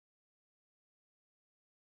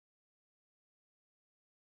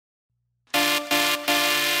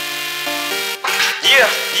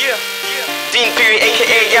Dean Fury,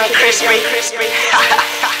 aka Young Crispy.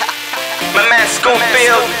 My man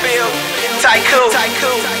Schoolfield, Tycoon,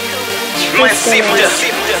 my Sifter.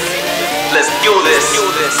 Let's do this.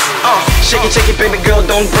 Shake it, baby girl,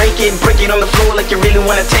 don't break it. Break it on the floor like you really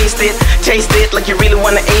wanna taste it. Taste it like you really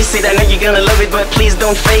wanna ace it. I know you're gonna love it, but please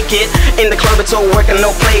don't fake it. In the club, it's all work and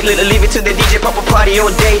no play. Leave it to the DJ, pop a party all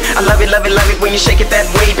day. I love it when you shake it that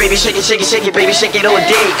way, baby. Shake it, baby, shake it all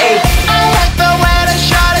day. Ay. I like the way the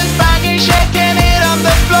shot is banging, shaking it on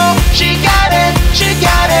the floor. She got it, she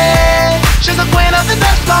got it. She's the queen of the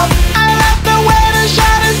dance floor. I love the way the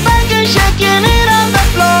shot is banging, shaking it on the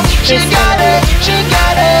floor. She got it, she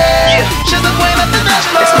got it. Yeah. She's the queen of the dance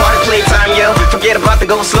floor. It's party playtime, yo. Forget about the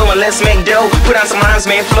go slow and let's make dough. Put on some rhymes,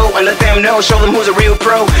 man, flow, and let them know. Show them who's a real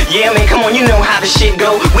pro. Yeah, man, come on, you know how the shit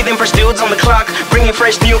go. We them fresh dudes on the clock, bringing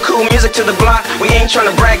fresh, new, cool music to the block. We ain't trying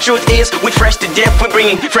to brag, truth is, we fresh to death. We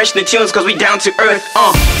bringing fresh new tunes, cause we down to earth. I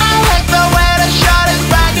like the way the shot is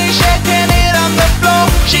banging, shaking it on the floor.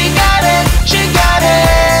 She got it, she got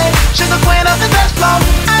it. She's the queen of the dance floor.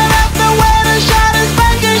 I love the way the shot is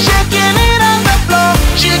banging, shaking it on the floor.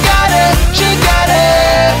 She got it, she got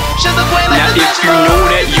it. She's the queen of now the dance if you floor. know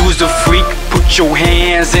that you's a freak, put your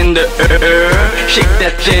hands in the air. Shake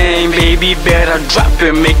that thing, baby, better drop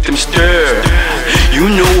it, make them stir. You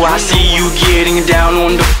know I see you getting down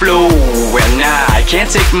on the floor, and I can't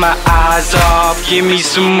take my eyes off, give me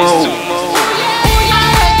some more. I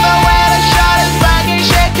like the way the shot is banging,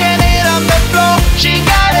 shaking it on the floor. She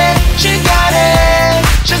got it, she got it.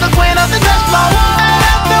 She's the queen of the dance floor. I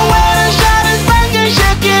love the way the shot is banging,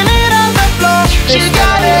 shaking it on the floor. She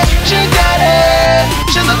got it, she got it.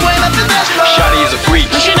 She's the queen of the dance floor. Shawty is a freak,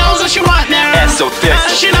 She knows what she want now. ass so thick.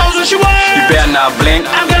 She knows what she wants. You better not blink.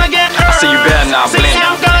 I'm gonna get her. I say you better not blink.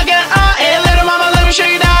 I'm gonna get her. Hey, little mama, let me show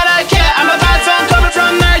you that I care. I'm a bad son coming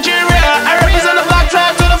from Nigeria. I represent the black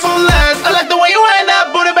tribe to the fullest. I like the way you wind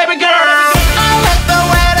that booty, baby girl. I like the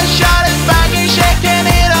way the shot is banging, shaking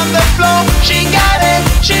it on the floor. She got it,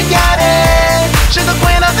 she got it. She's the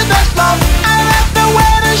queen of the dance floor. I love the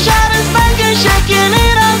way the shot is banging, shaking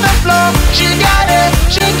it on the floor. She got it,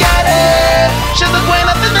 she got it. She's the queen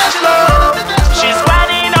of the dance floor. She's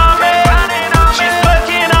riding on me, she's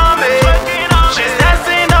working on me, she's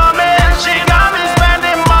dancing on me, she got me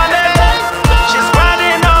spending money. She's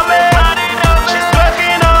riding on me, she's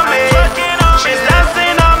working on me, she's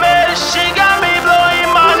dancing on me, she got me blowing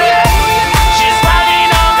money. She's riding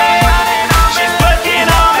on me, she's working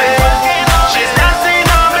on me, she's dancing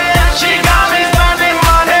on me, she got me spending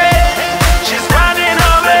money. She's riding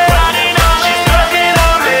on me, she's working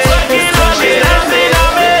on me, she's dancing on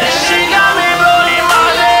me, she got me blowing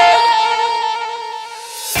money.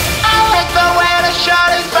 I like the way the shot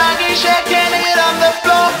is banging, shaking it on the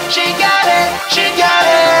floor. She got it, she got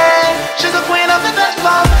it. She's the queen of the dance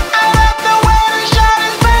floor. I